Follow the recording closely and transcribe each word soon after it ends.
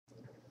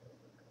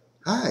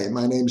Hi,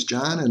 my name's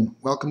John and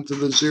welcome to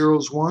the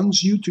Zeros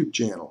Ones YouTube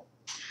channel.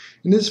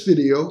 In this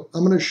video,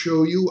 I'm going to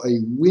show you a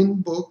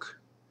WinBook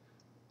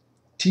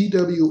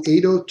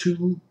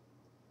TW802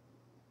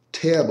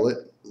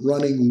 tablet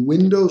running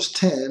Windows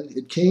 10.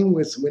 It came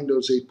with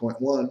Windows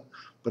 8.1,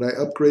 but I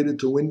upgraded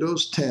to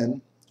Windows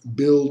 10,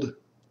 build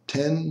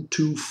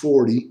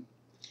 10240,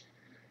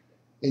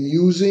 and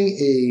using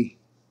a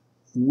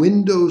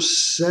Windows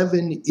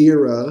 7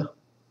 era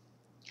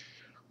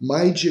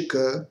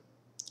Mygica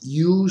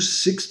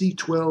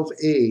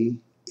U6012A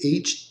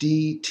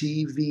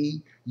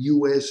HDTV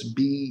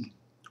USB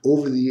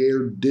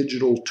over-the-air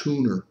digital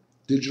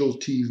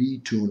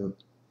TV tuner.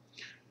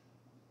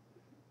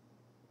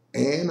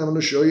 And I'm going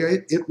to show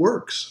you it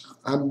works.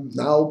 I'm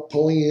now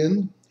pulling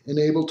in and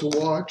able to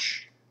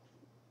watch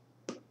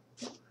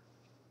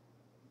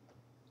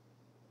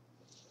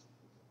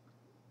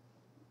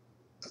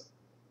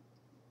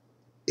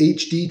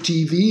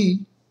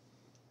HDTV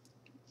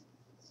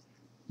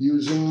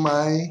using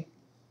my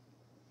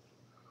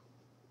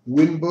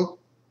WinBook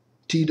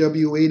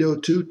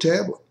TW802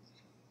 tablet.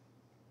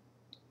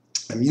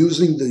 I'm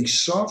using the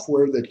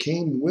software that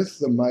came with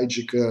the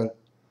Mygica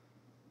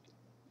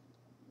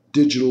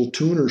digital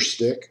tuner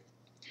stick.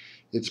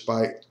 It's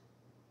by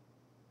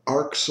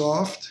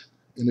ArcSoft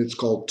and it's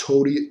called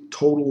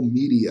Total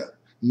Media.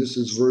 And this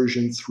is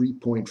version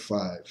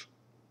 3.5.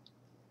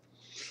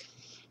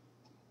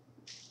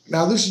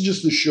 Now this is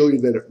just to show you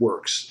that it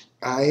works.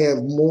 I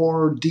have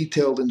more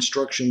detailed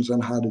instructions on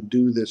how to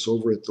do this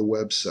over at the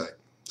website.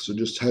 So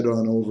just head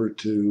on over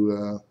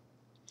to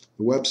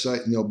the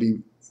website and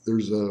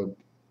there's a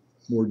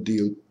more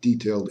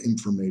detailed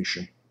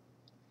information.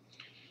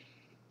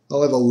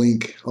 I'll have a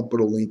link. I'll put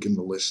a link in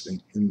the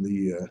listing, in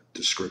the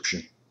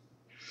description.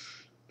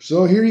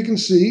 So here you can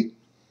see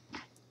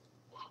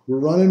we're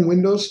running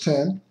Windows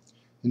 10,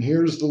 and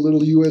here's the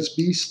little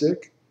USB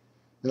stick,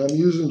 and I'm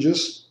using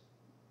just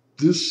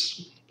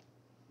this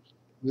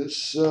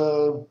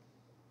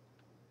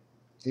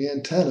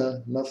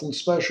antenna, nothing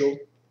special.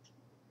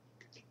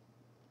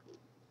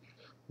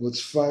 Let's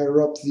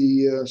fire up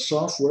the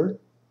software.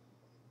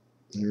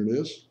 There it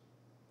is.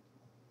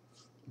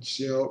 Let's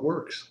see how it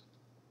works.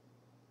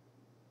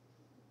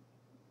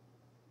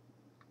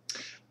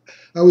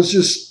 I was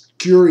just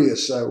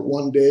curious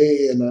one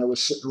day, and I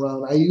was sitting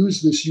around. I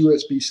used this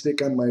USB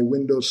stick on my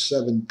Windows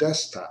 7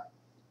 desktop,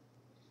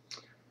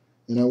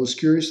 and I was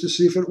curious to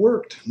see if it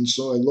worked. And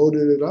so I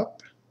loaded it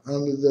up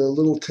onto the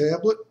little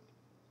tablet,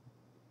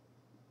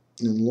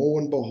 and lo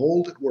and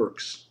behold, it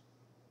works.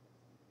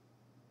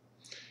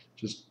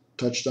 Just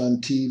touched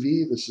on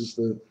TV. This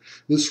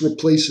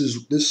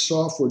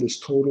software, this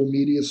Total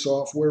Media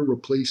software,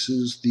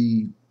 replaces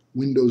the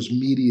Windows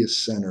Media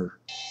Center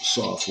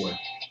software.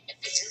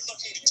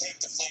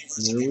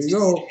 And there we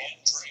go.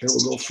 Here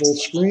we'll go full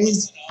screen.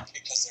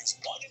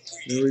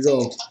 There we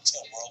go.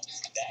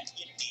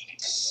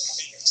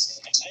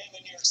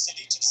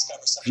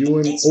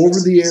 Viewing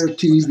over-the-air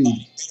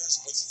TV.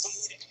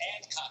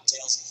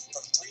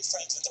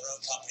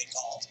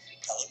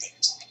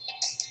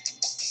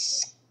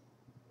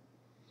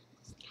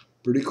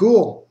 Pretty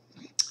cool.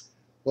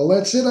 Well,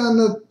 that's it on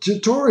the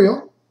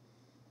tutorial.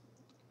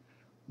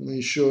 Let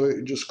me show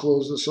you, just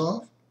close this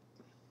off.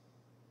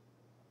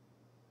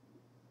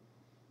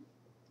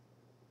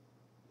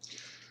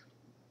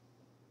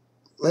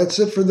 That's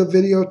it for the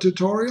video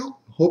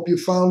tutorial. Hope you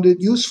found it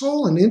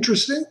useful and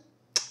interesting,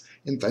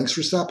 and thanks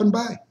for stopping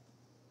by.